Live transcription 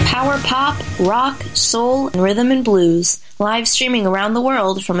power pop, rock, soul, and rhythm and blues. Live streaming around the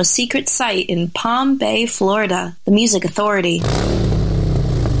world from a secret site in Palm Bay, Florida. The Music Authority.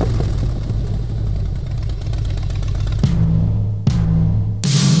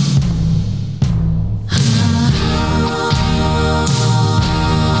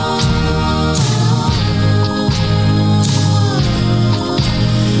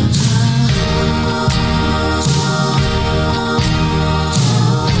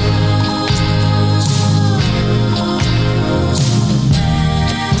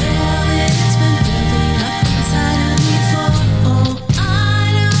 It's been building up inside of me for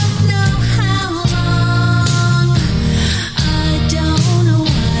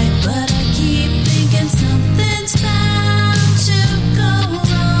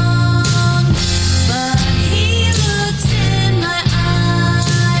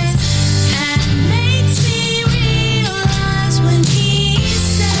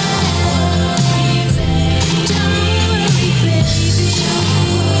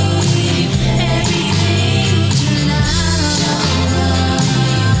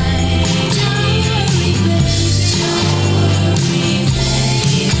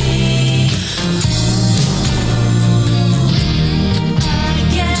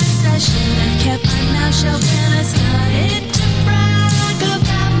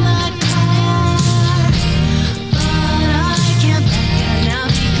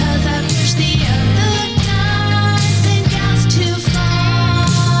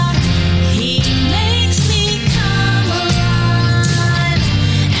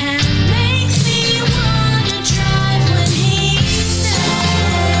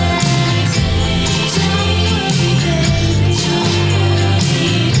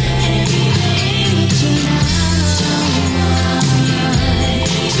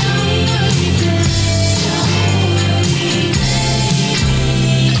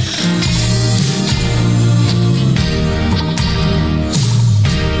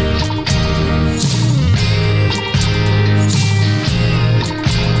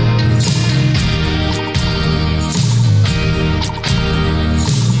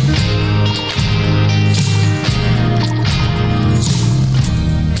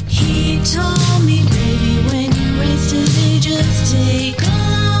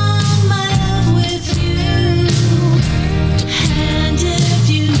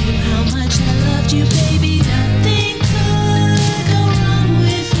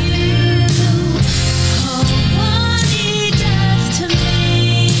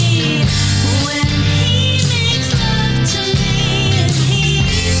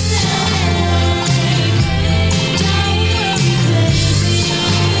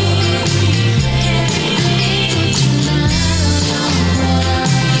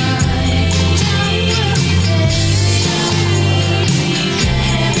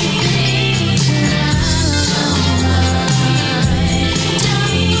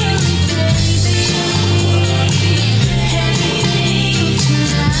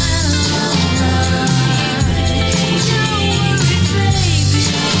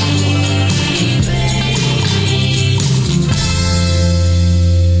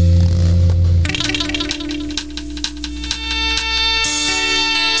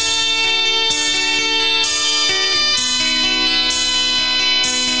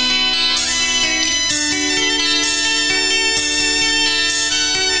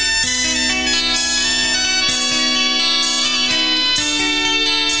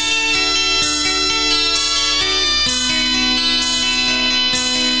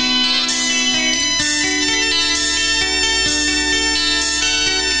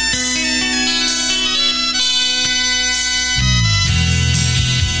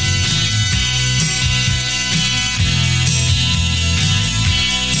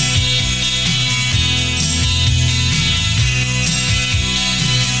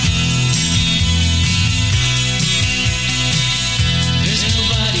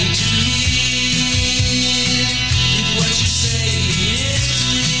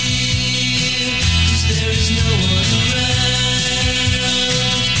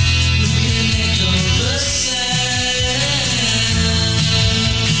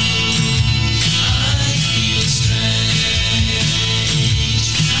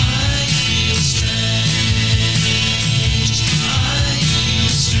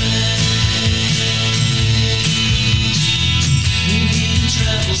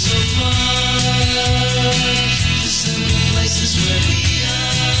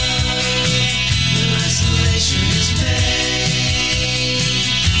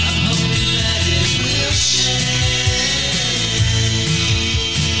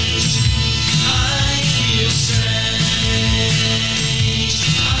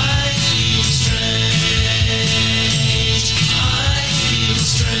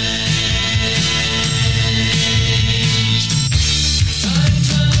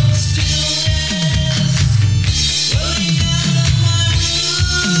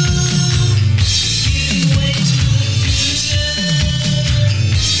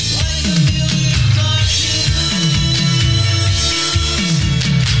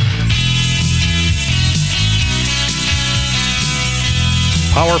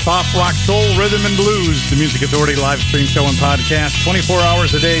Power pop, rock, soul, rhythm, and blues. The Music Authority live stream show and podcast, 24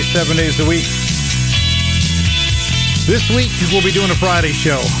 hours a day, 7 days a week. This week, we'll be doing a Friday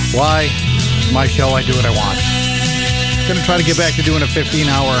show. Why? It's my show. I do what I want. Going to try to get back to doing a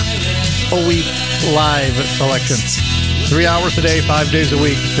 15-hour a week live selection. 3 hours a day, 5 days a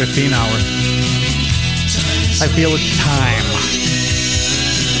week, 15 hours. I feel it's time.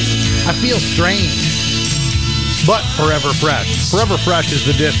 I feel strange, but forever fresh. Forever Fresh is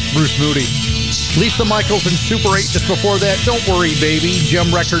the disc, Bruce Moody. Lisa Michaels and Super 8 just before that. Don't Worry, Baby.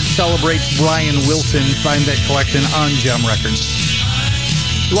 Gem Records celebrates Brian Wilson. Find that collection on Gem Records.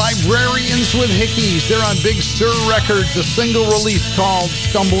 Librarians with Hickeys. They're on Big Stir Records. A single release called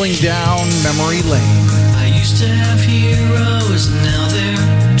Stumbling Down Memory Lane. I used to have heroes, now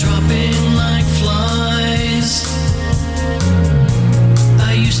they're dropping like flies.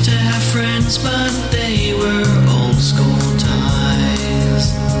 I used to have friends, but they were old school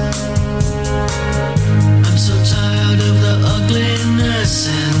ties. I'm so tired of the ugliness,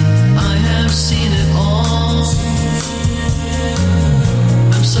 and I have seen it all.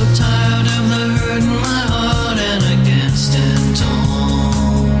 I'm so tired of the hurt in my heart and against it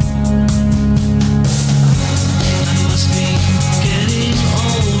all. I must be getting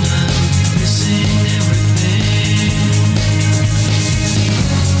older, missing everything.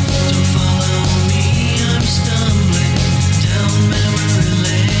 Don't follow me, I'm stumbling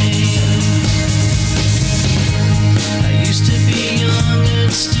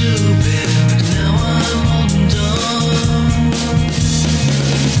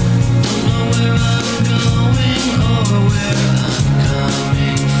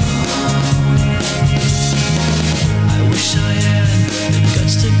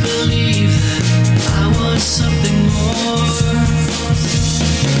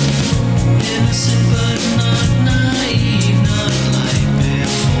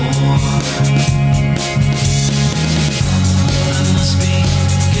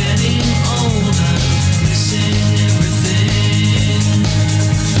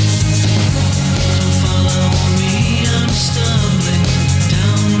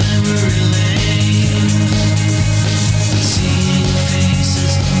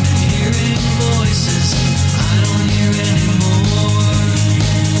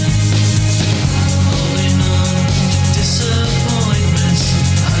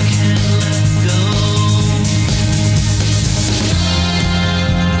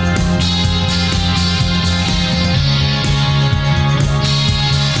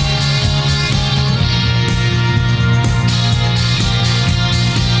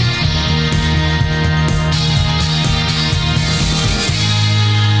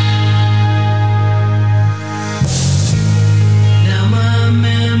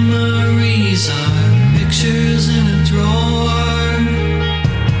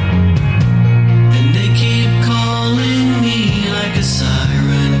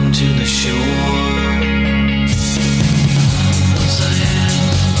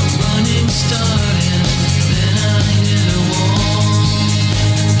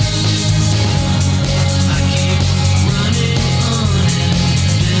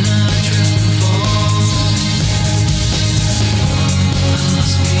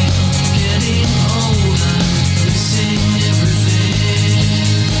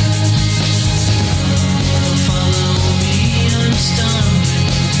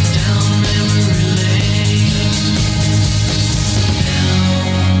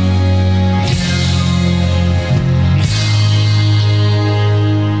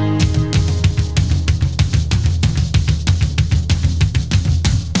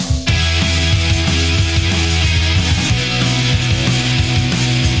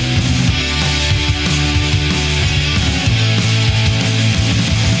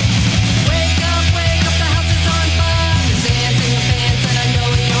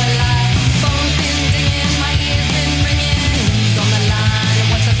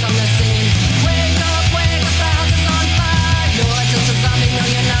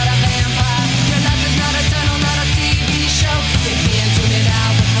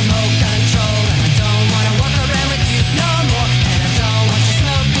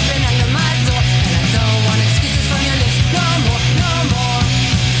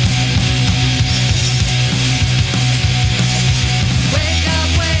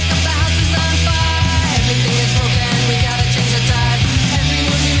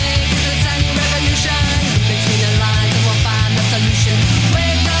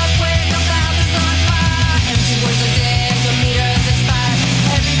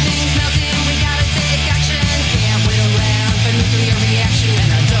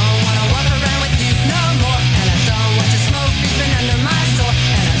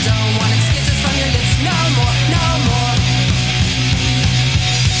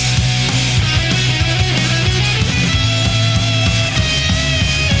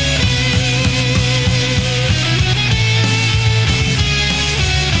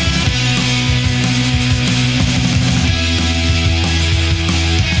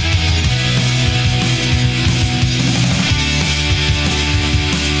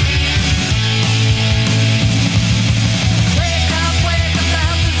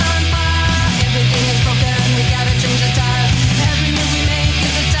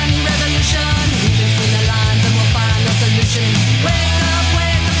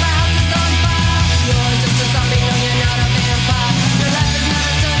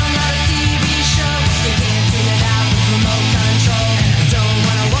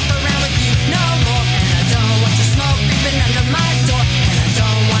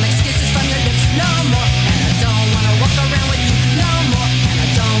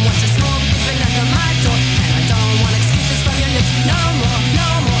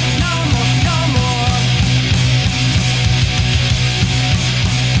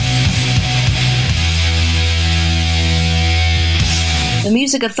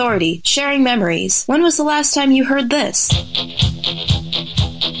Music Authority, sharing memories. When was the last time you heard this?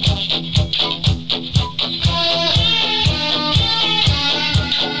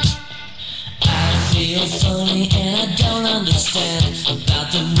 Feel funny and I don't understand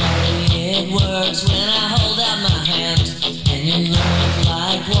about the way it works when I hold out my hand and you look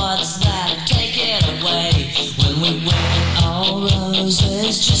like what's that? Take it away. When we went all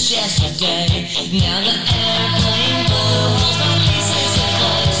roses just yesterday. Now the airplane blew all my pieces of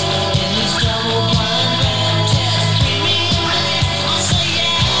glass in this double blind red test. Premium life, I'll say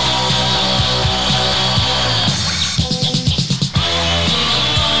yeah.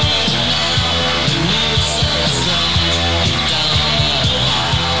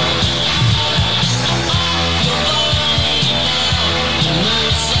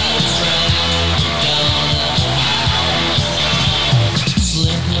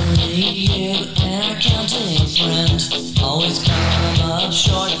 Always come up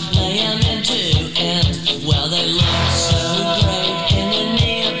short, lay 'em into end. Well, they look so great in their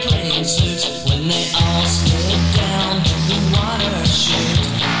neoprene suits when they all slid down the water chute.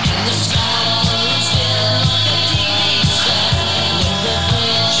 And the sky was still like a TV set with the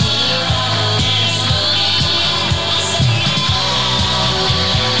picture of it smoking. I say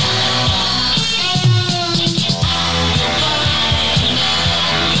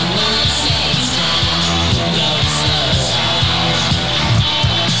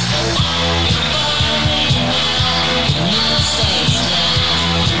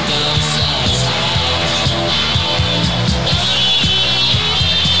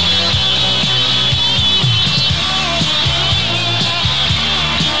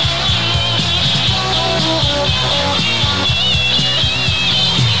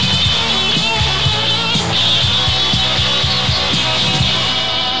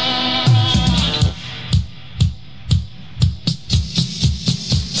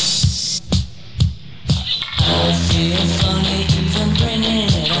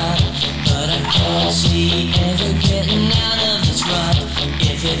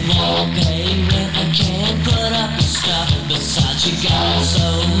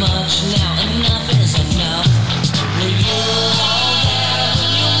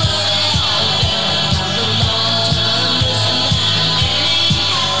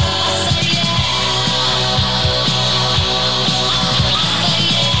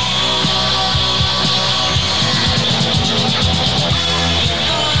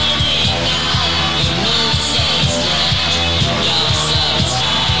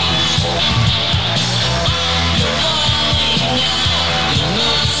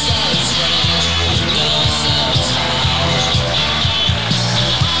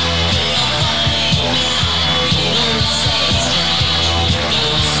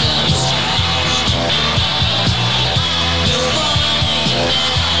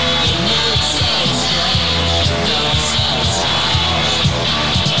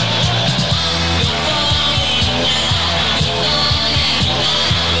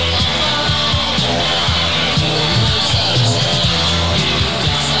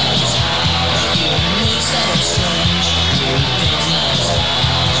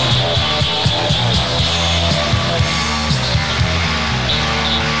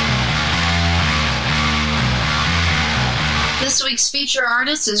This week's feature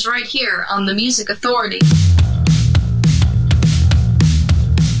artist is right here on the Music Authority. Come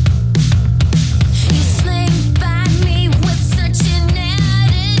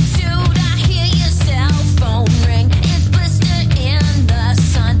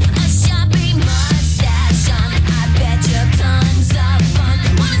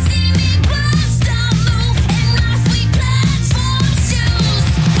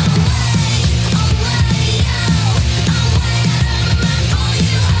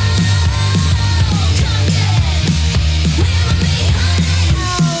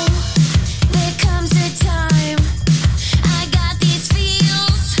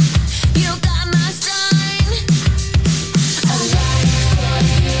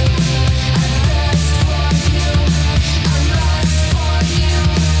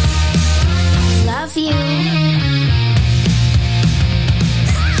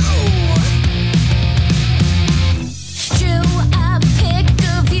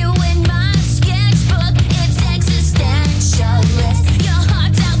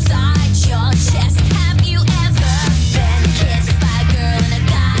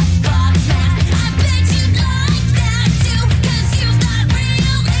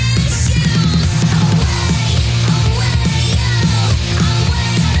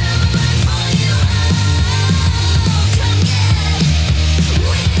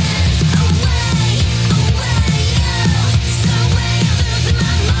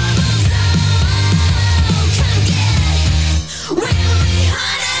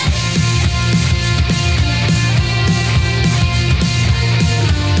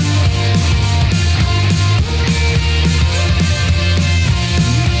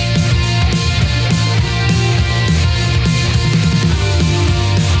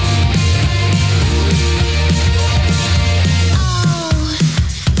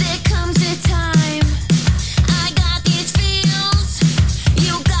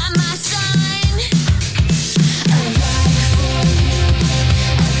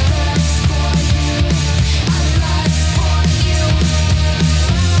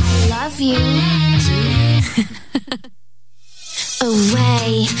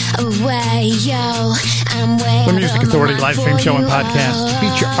away, away, yo. I'm way The Music Authority live stream show and podcast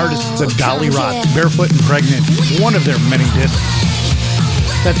feature artists of Dolly Rock, Barefoot and Pregnant, one of their many discs.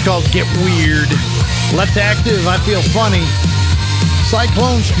 That's called Get Weird. Let's Active, I Feel Funny.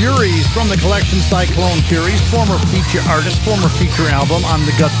 Cyclone's Furies from the collection Cyclone Furies, former feature artist, former feature album on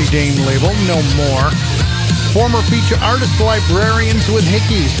the Gutsy Dame label, No More. Former feature artist Librarians with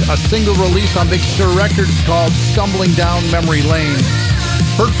Hickeys, a single release on Big Stir Records called Stumbling Down Memory Lane.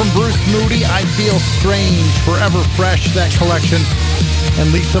 Heard from Bruce Moody, I Feel Strange, Forever Fresh, that collection.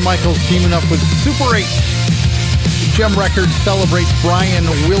 And Lisa Michaels teaming up with Super 8. Gem Records celebrates Brian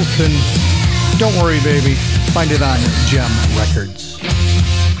Wilson. Don't worry, baby. Find it on Gem Records.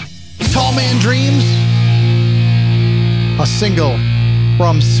 Tall Man Dreams, a single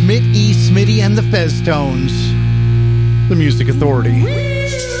from Smit E. Smitty and the Feztones, the Music Authority.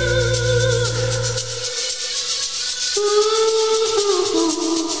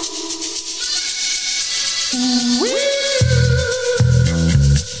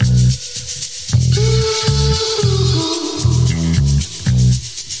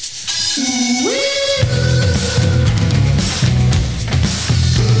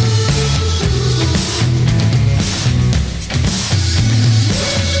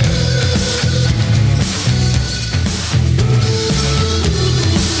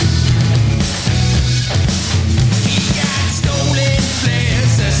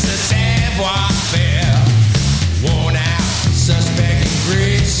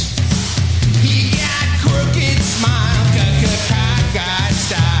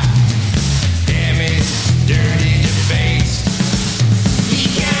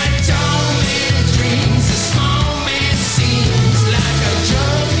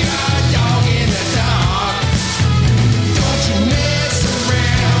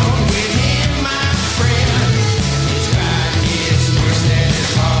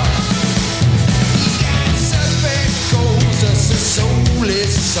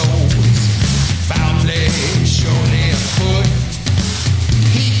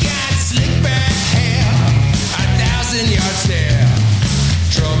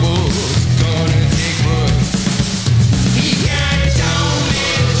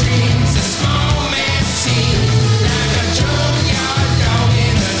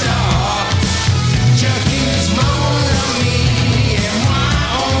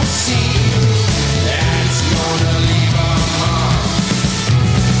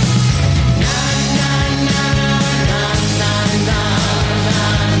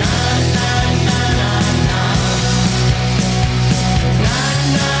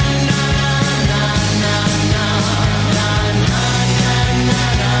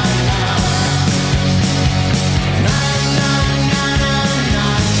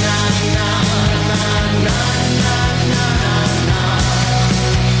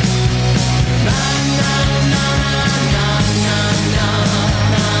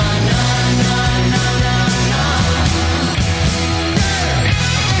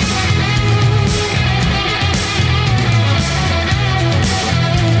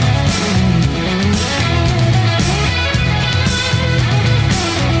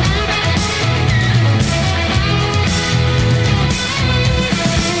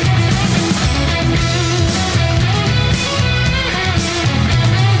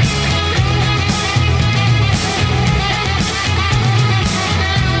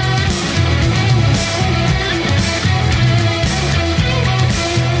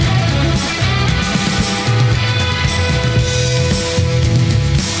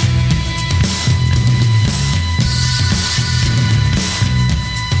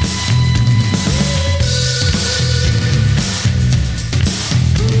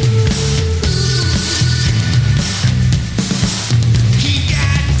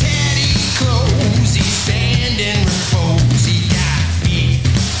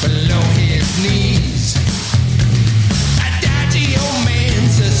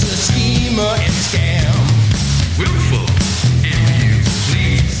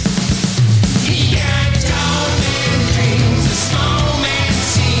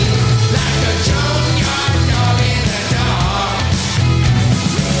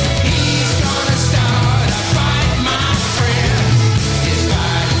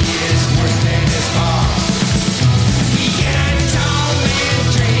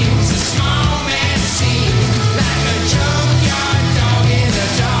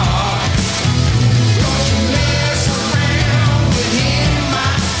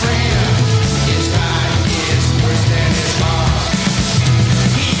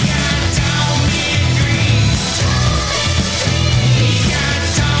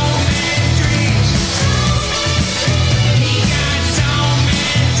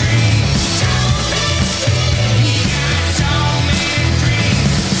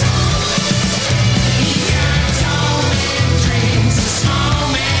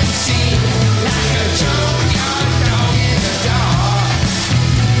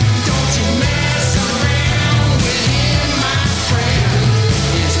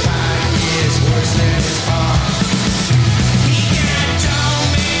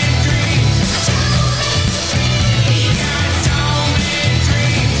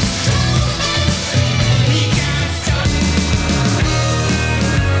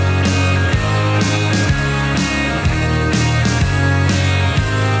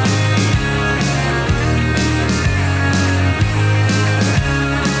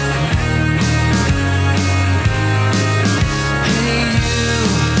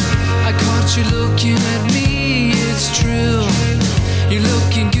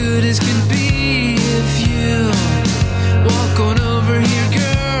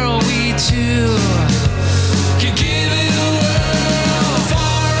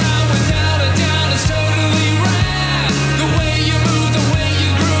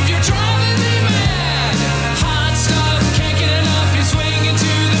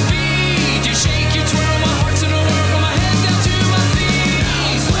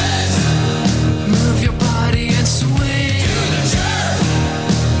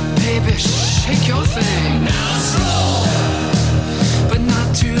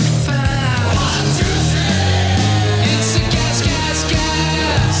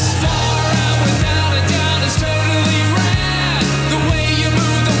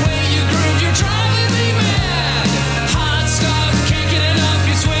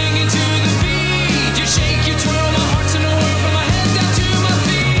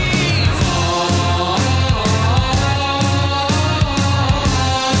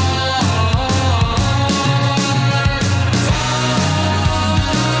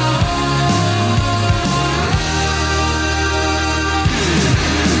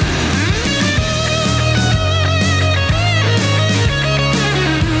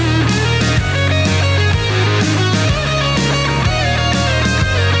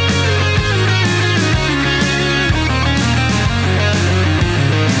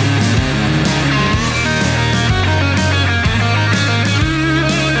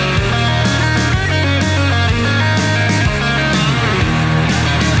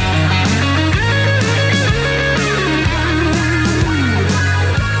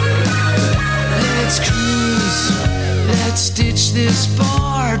 this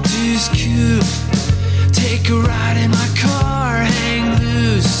Bardus coupe. Take a ride in my car, hang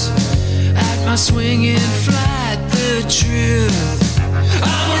loose at my swinging flat. The truth,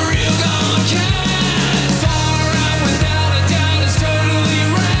 I'm a real gone cat. Far out without a doubt, it's totally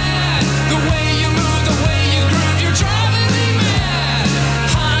rad. The way you move, the way you groove, you're driving me mad.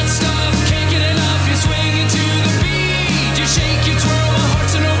 Hot stuff, can't get enough. You're swinging to the beat. You shake, you twirl, my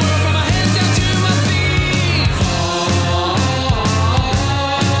heart's in a whirl from my head down to my feet.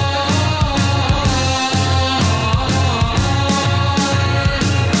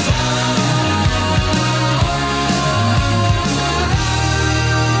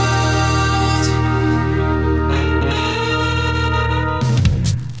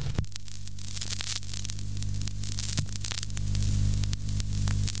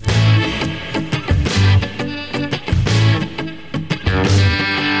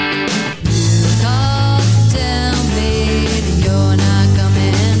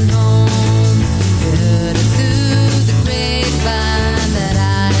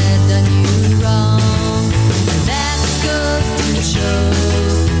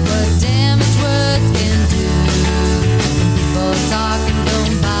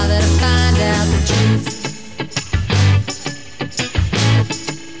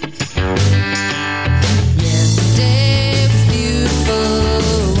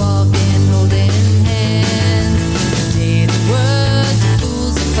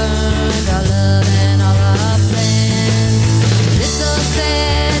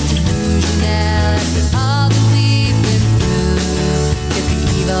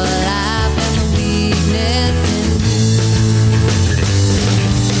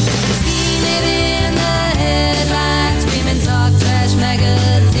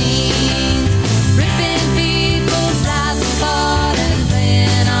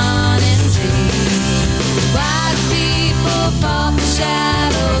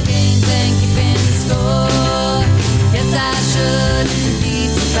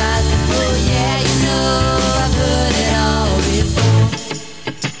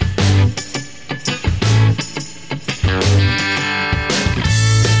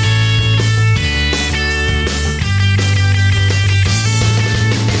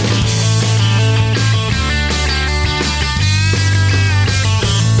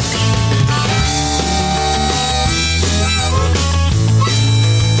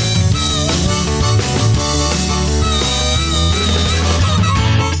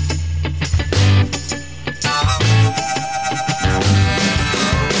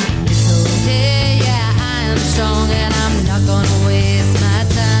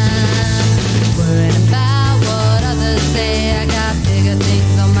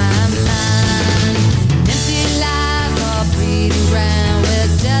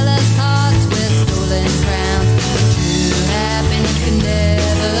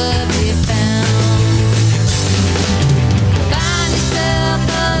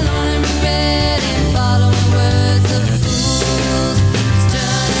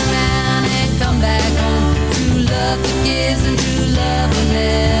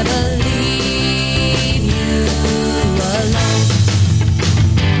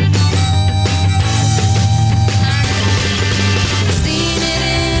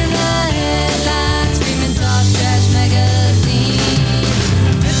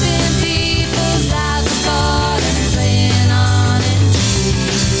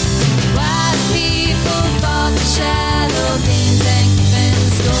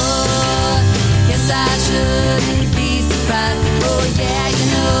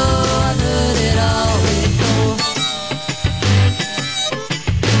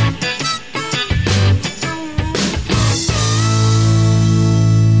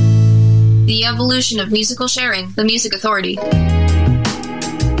 Evolution of musical sharing, the Music Authority.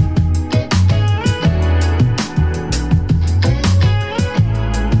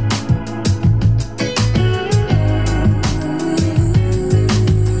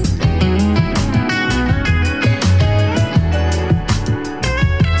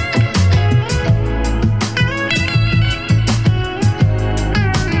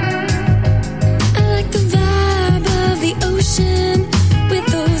 With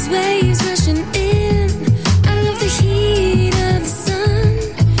those waves rushing in, I love the heat of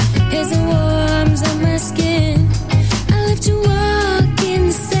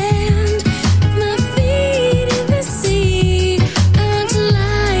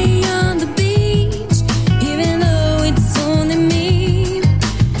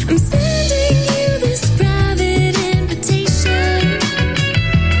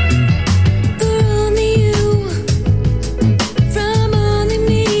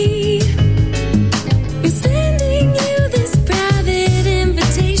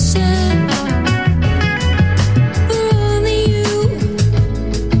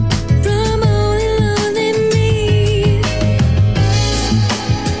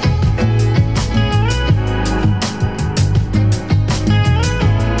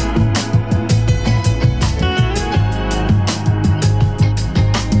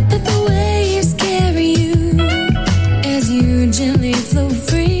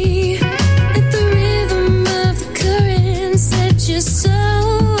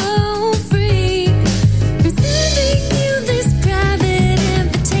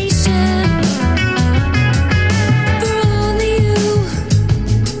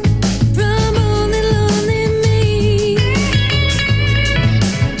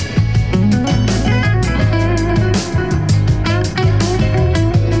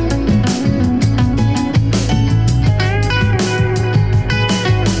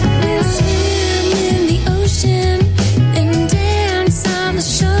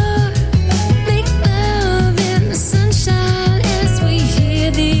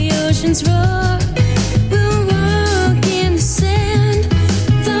winds roar, we'll walk in the sand,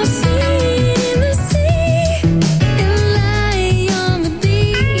 the feet in the sea, and lie on the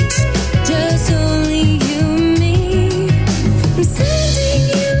beach, just only you and me. I'm sending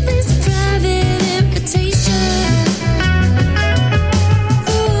you this private invitation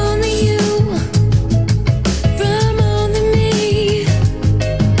for only you, from only me.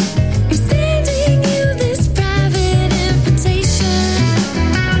 I'm sending you this private invitation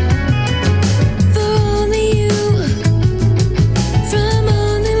for only you, from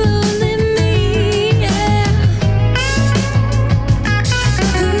only lonely me. Yeah.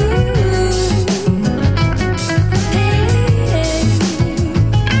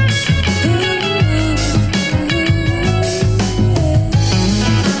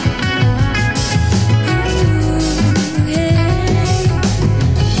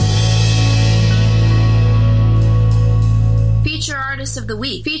 Feature Artist of the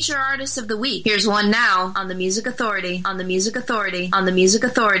Week. Feature Artist of the Week. Here's one now on the Music Authority. On the Music Authority. On the Music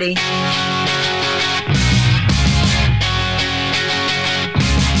Authority. Look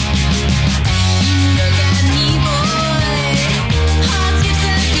at me, boy, heart skips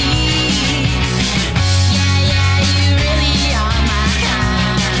a beat. Yeah, you really are my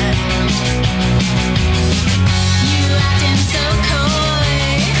kind. You acting so coy,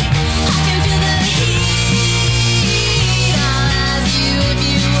 I can feel the heat. I'll ask you if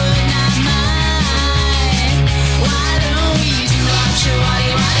you would not mind. Why don't we do up,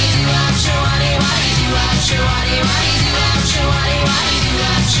 shawty, why do up, shawty, why do up, shawty, why do up, shawty, why do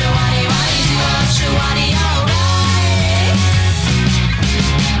up, shawty, why do up, shawty, alright.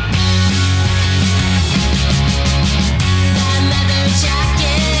 That leather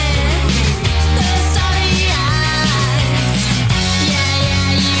jacket, those starry eyes,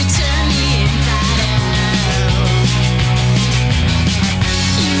 yeah, you turn me inside out.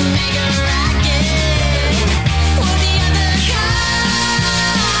 You make a racket for the other guys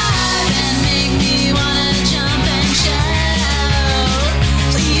and make me wanna jump and shout.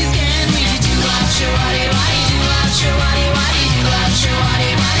 Please can we do up, shawty, why do up, shawty, why do up, shawty,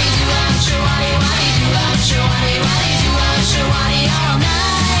 why do up, shawty, why do up, shawty, why do up, shawty, all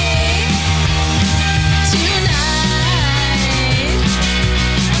night, tonight.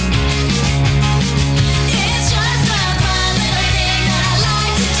 It's just a fun little thing that I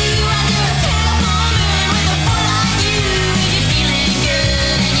like to do under a pale full moon with a boy like you. If you're feeling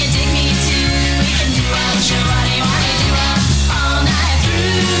good and you dig me too, we can do up, shawty, why do up, all night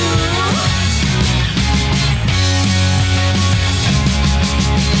through.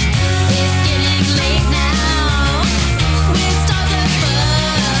 It's getting late now, with stars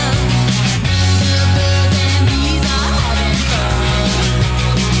above. The birds and bees are having fun.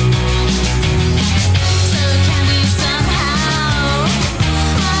 So can we somehow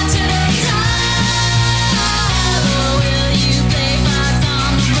run to the top? Or will you play fox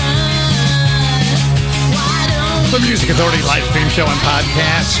on the run? Why don't The Music Authority live stream show and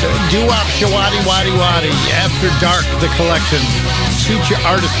podcast. Doo-wop, Shawadi, Wadi Wadi. After Dark, the collection. Feature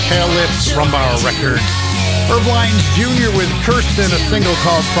artist Pale Lips, Rumbar Records. Irv Lyons Jr. with Kirsten, a single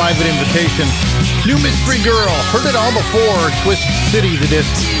called Private Invitation. New Mystery Girl, heard it all before. Twist City, the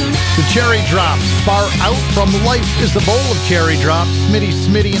disc. The Cherry Drops, Far Out from Life is the Bowl of Cherry Drops.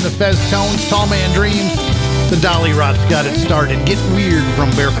 Smitty and the Fez Tones, Tall Man Dreams. The Dolly Rots got it started. Get Weird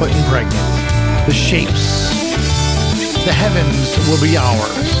from Barefoot and Pregnant. The Shapes. The Heavens Will Be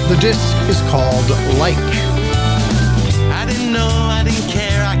Ours. The disc is called Like. I didn't know, I didn't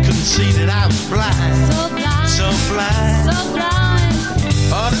care, I couldn't see that I was blind. So blind.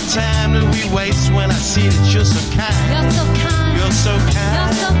 All the time that we waste when I see that you're so kind. You're so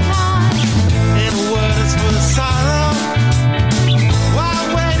kind. In a world that's full of sorrow, why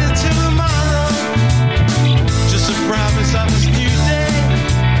wait until tomorrow? Just a promise of this new day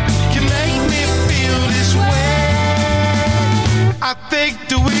can make me feel this way. I think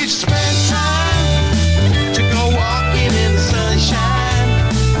that we should spend time to go walking in the sunshine.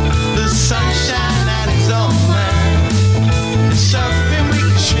 The sunshine that is on mine. It's something we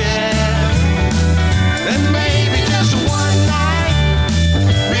can share. And maybe just one night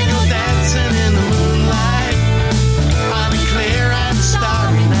we go dancing in the moonlight on a clear and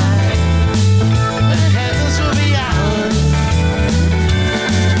starry night. The heavens will be ours.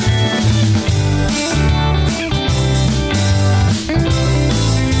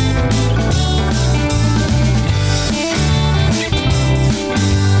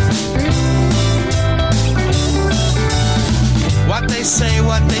 What they say,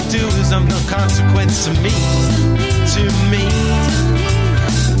 what they do is of no consequence to me. To me.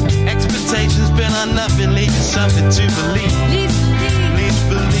 Expectations built on nothing, leaving something to believe. Please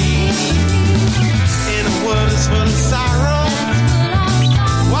believe.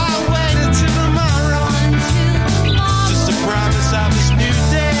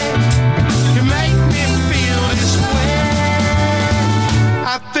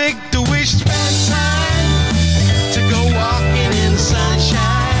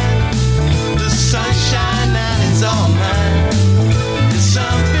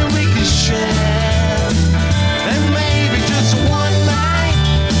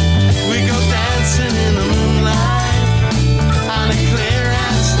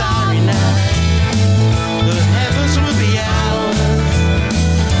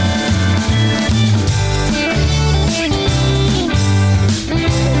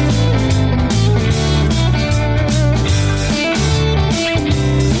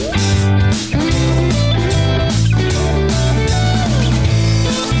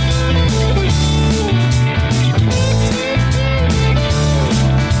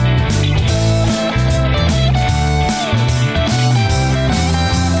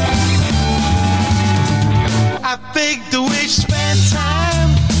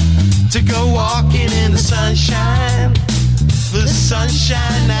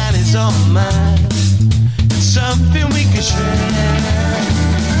 sunshine that is all mine. It's something we can share.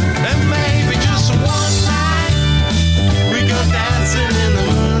 And maybe just one night we go dancing in the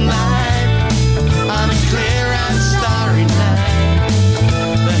moonlight on a clear and starry night.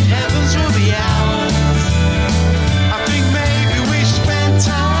 The heavens will be ours. I think maybe we spend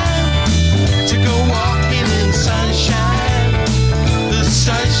time to go walking in sunshine. The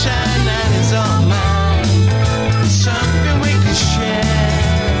sunshine that is all mine. It's something we can share.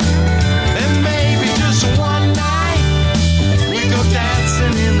 And maybe just one night we go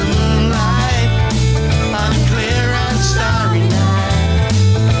dancing in the moonlight on a clear and starry night.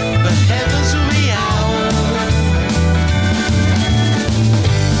 The heavens will be ours.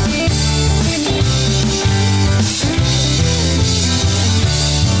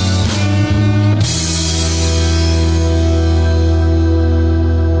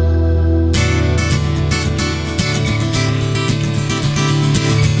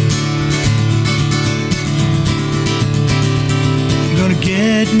 Gonna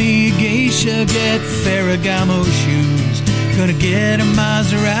get me a geisha, get Ferragamo shoes. Gonna get a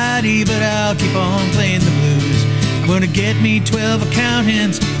Maserati, but I'll keep on playing the blues. I'm gonna get me 12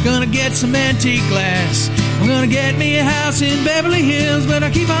 accountants, gonna get some antique glass. I'm gonna get me a house in Beverly Hills, but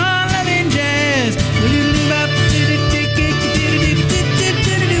I'll keep on loving jazz.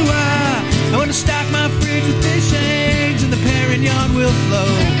 I wanna stock my fridge with fish eggs, and the Perignon will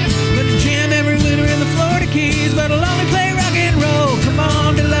flow. I'm gonna jam every winter in the Florida Keys, but I'll only play rock and roll. Come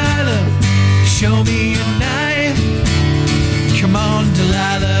on, Delilah, show me a knife. Come on,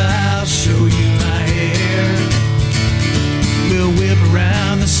 Delilah, I'll show you my hair. We'll whip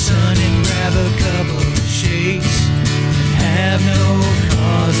around the sun and grab a couple of shakes. Have no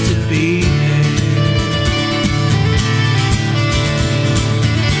cause to be there.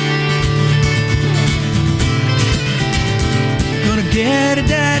 Gonna get a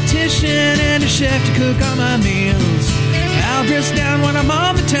dietitian and a chef to cook all my meals. I'll dress down when I'm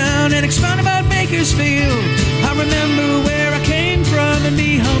on the town and expound about Bakersfield. I remember where I came from and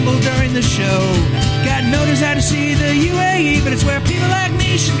be humble during the show. Got no desire to see the UAE, but it's where people like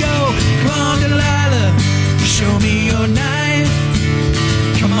me should go. Come on, Delilah, show me your knife.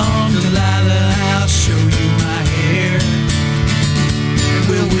 Come on, Delilah, I'll show you my hair.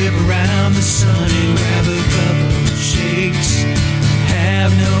 We'll whip around the sun and grab a couple of shakes.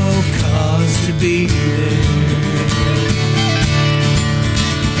 Have no cause to be there.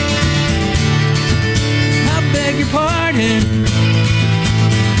 I beg your pardon,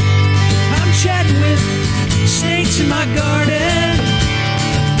 I'm chatting with saints in my garden.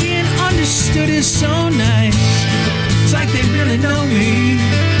 Being understood is so nice. It's like they really know me.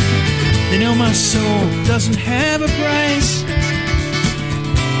 They know my soul doesn't have a price.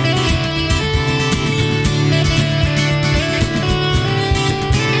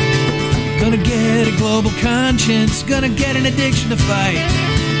 Gonna get a global conscience, gonna get an addiction to fight.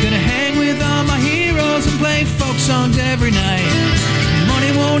 Gonna hang with all my heroes and play folk songs every night.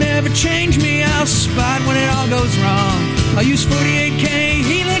 Money won't ever change me, I'll spot when it all goes wrong. I'll use 48K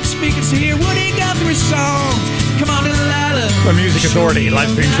Helix speakers to hear Woody Guthrie's songs. Come on, Delilah. The Music Authority live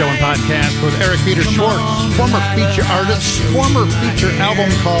stream show and podcast with Eric Peter Schwartz, former feature artist, former feature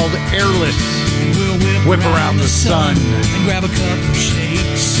album called Airless. Whip Around the Sun. And grab a cup of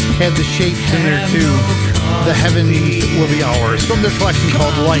shakes. Had the shapes in there too. The Heavens Will Be Ours. From their collection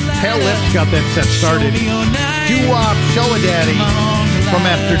called Light. Pale Lips got that set started. Doo-Wop, Show a Daddy from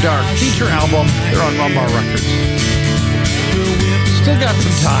After Dark. Feature album. They're on Rumbar Records. Still got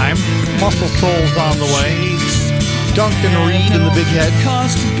some time. Muscle Soul's on the way. Duncan Reed and the Big Head.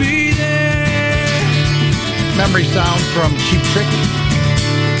 Memory Sound from Cheap Trick.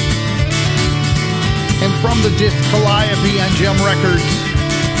 And from the disc Calliope on Gem Records,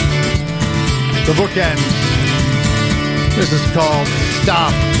 the Bookends. This is called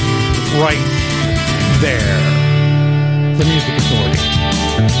Stop Right There. The Music Authority.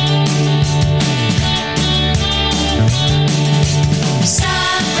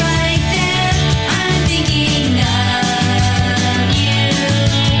 Stop right there, I'm thinking of you.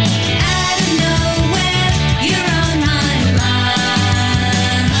 Out of nowhere, you're on my mind.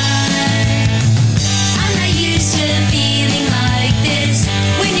 I'm not used to feeling like this.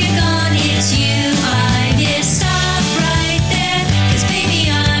 When you're gone, it's you I miss. Stop right there, 'cause baby,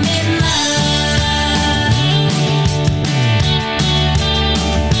 I'm in love.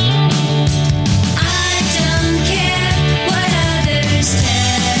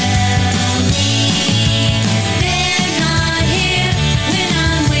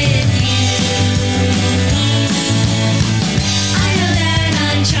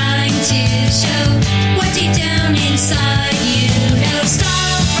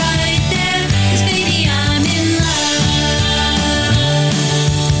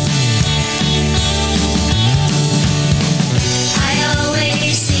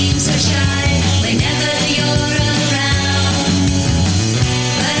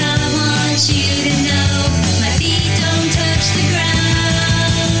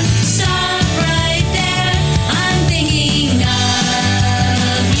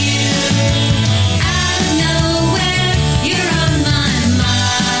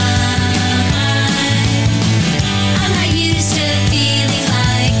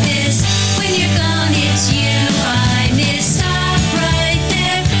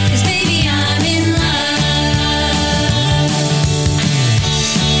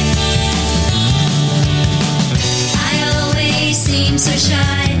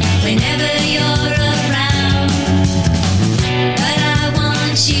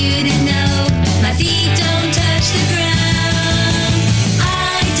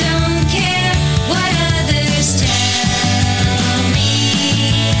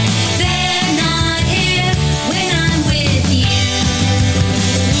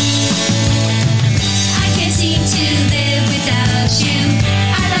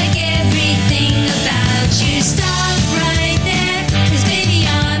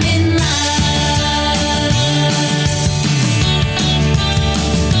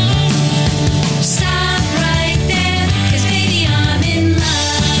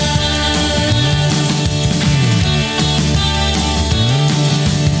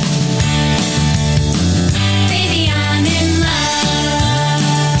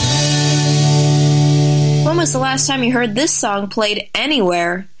 last time you heard this song played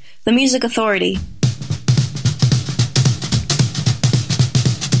anywhere? The Music Authority.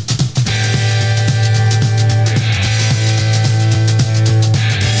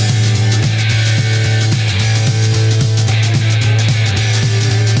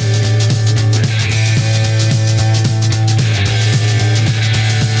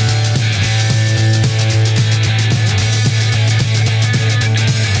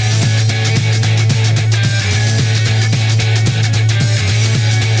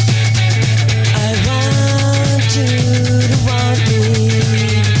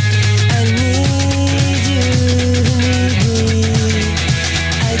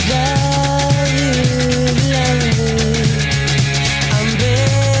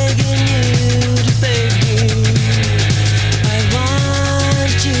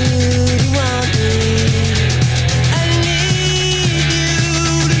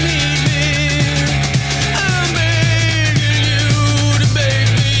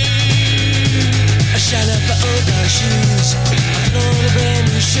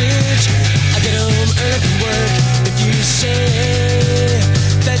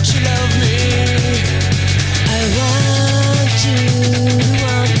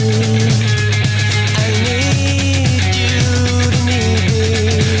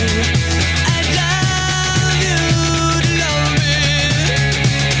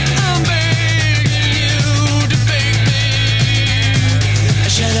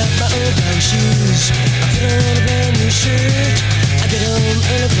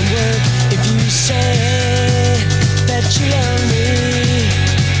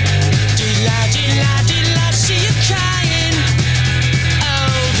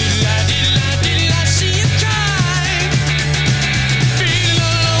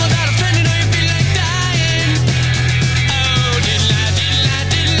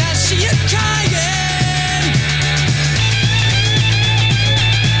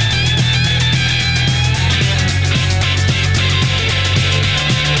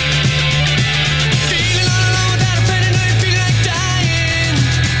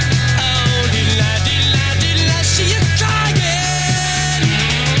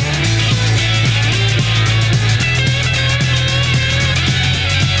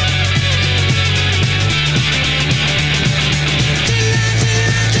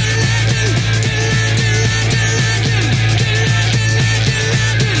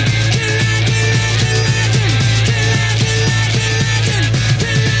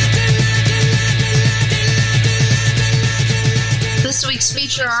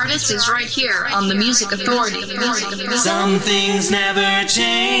 Is right here on the Music Authority. Some things never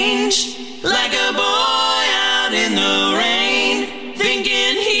change, like a boy out in the rain,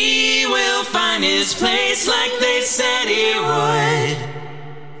 thinking he will find his place like they said he would.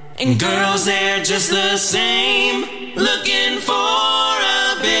 And girls, they're just the same, looking for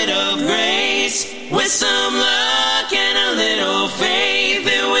a bit of grace. With some luck and a little faith,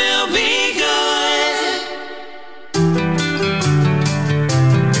 it will be good.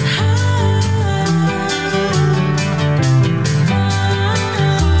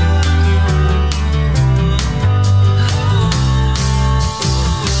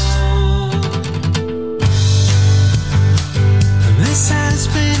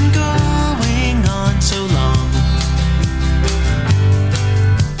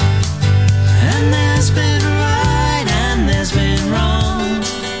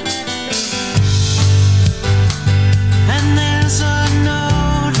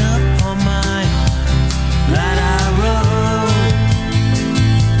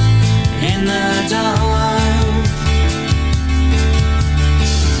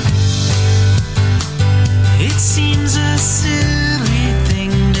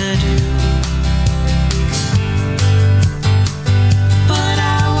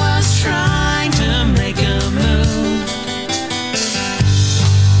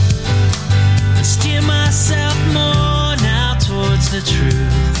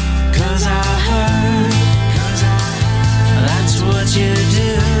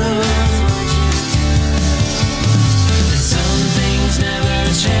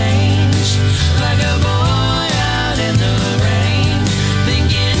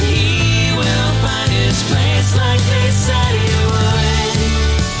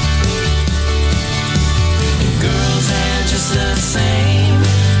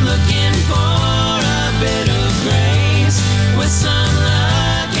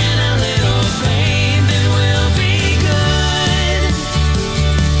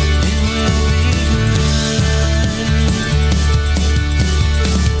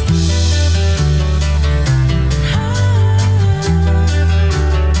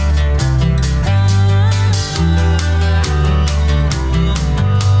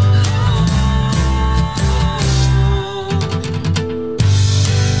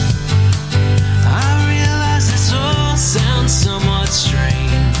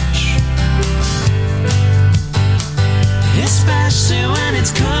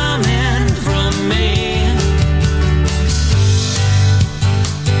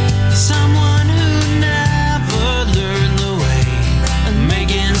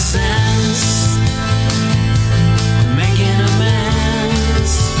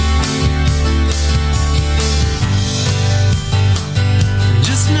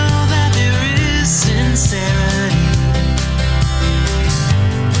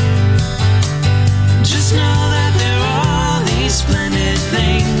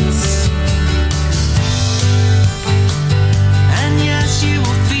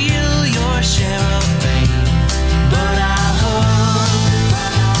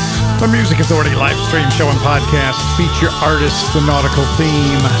 The Music Authority live stream show and podcast feature artists, the nautical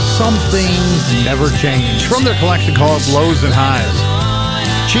theme, Some Things Never Change, from their collection called Lows and Highs.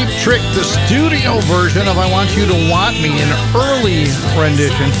 Cheap Trick, the studio version of I Want You to Want Me, an early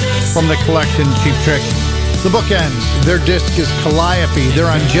rendition from the collection Cheap Trick. The Bookends, their disc is Calliope. They're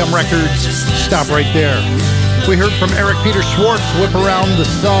on Gem Records. Stop right there. We heard from Eric Peter Schwartz, Whip Around the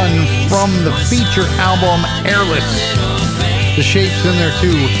Sun, from the feature album Airless. The Shapes in there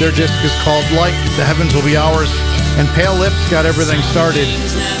too. Their disc is called Like the Heavens Will Be Ours. And Pale Lips got everything started.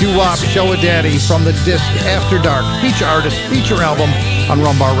 Doo-Wop, Show a Daddy, from the disc After Dark, feature artist, feature album on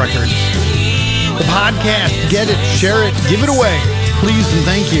Rumbar Records. The podcast, get it, share it, give it away. Please and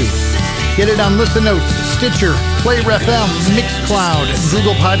thank you. Get it on Listen Notes, Stitcher, Player FM, Mixcloud,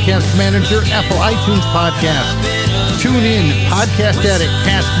 Google Podcast Manager, Apple iTunes Podcast, TuneIn, Podcast Addict,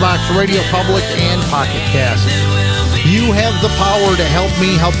 CastBox, Radio Public, and Pocket Cast. You have the power to help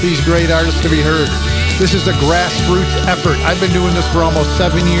me help these great artists to be heard. This is a grassroots effort. I've been doing this for almost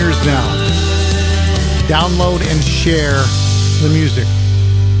 7 years now. Download and share the music.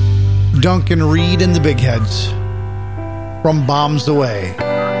 Duncan Reed and the Big Heads, from Bombs Away.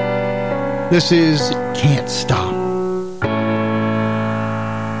 This is Can't Stop.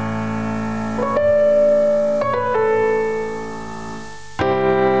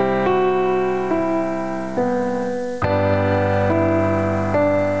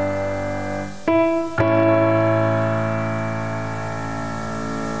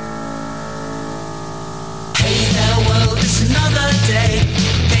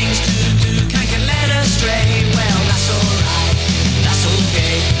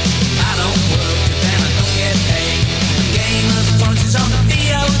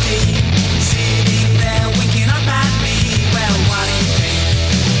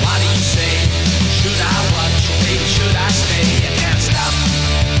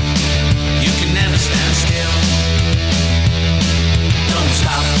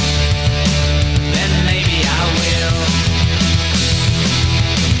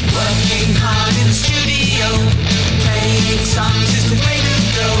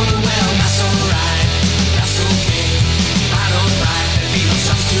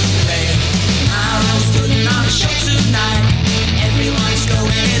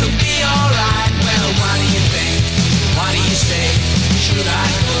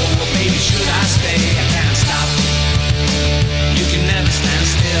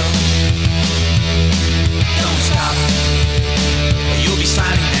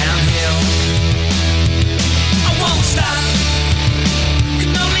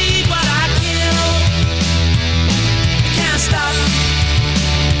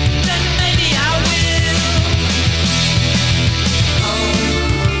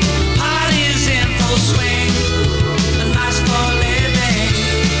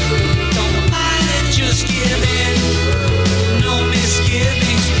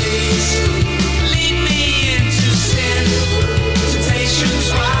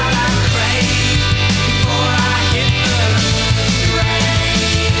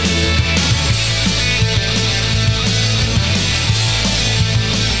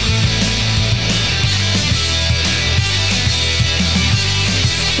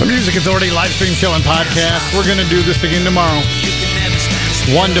 Music Authority live stream show and podcast. We're going to do this again tomorrow.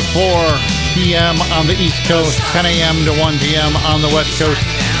 1 to 4 p.m. on the East Coast, 10 a.m. to 1 p.m. on the West Coast.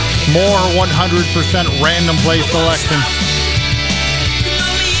 More 100% random play selection.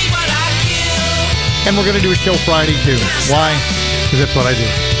 And we're going to do a show Friday too. Why? Because that's what I do.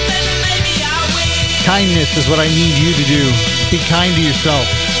 Kindness is what I need you to do. Be kind to yourself.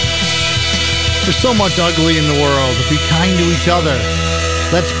 There's so much ugly in the world. Be kind to each other.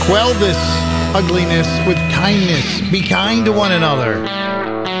 Let's quell this ugliness with kindness. Be kind to one another.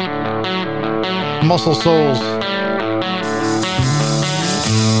 Muscle Souls.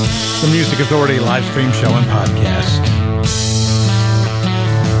 The Music Authority live stream show and podcast.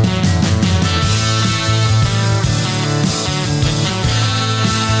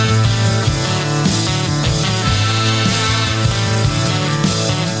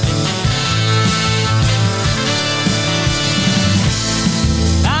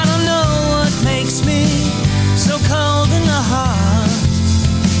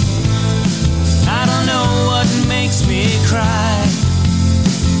 Cry.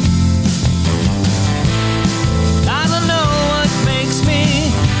 I don't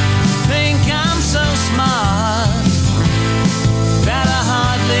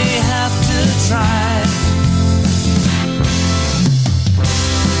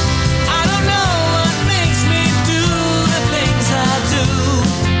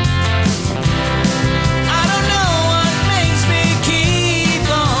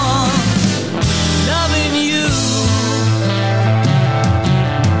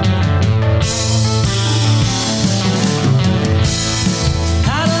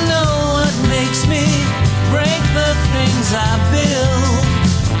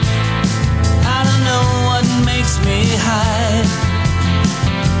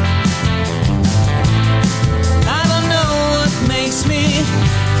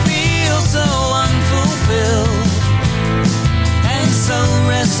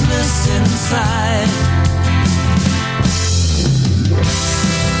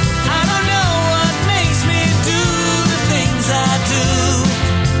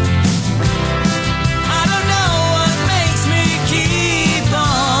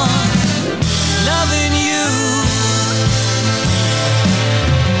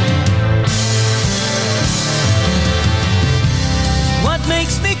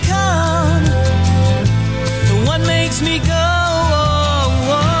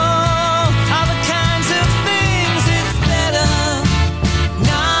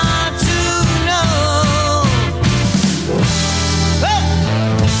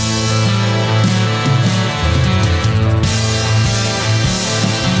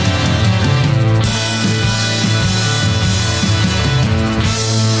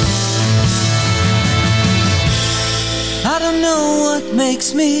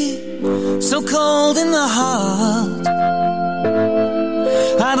makes me so cold in the heart.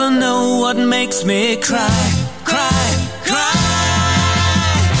 I don't know what makes me cry, cry, cry.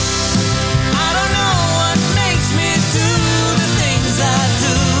 I don't know what makes me do the things I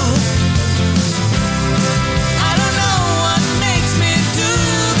do. I don't know what makes me do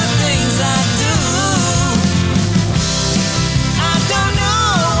the things I do. I don't know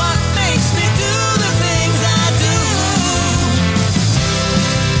what makes me do the things I do.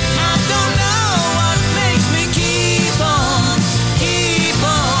 I don't know what makes me keep on, keep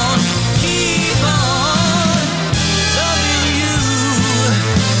on, keep on loving you,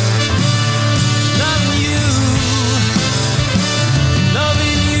 loving you,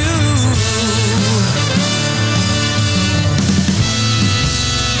 loving you.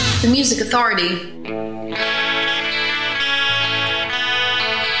 The Music Authority.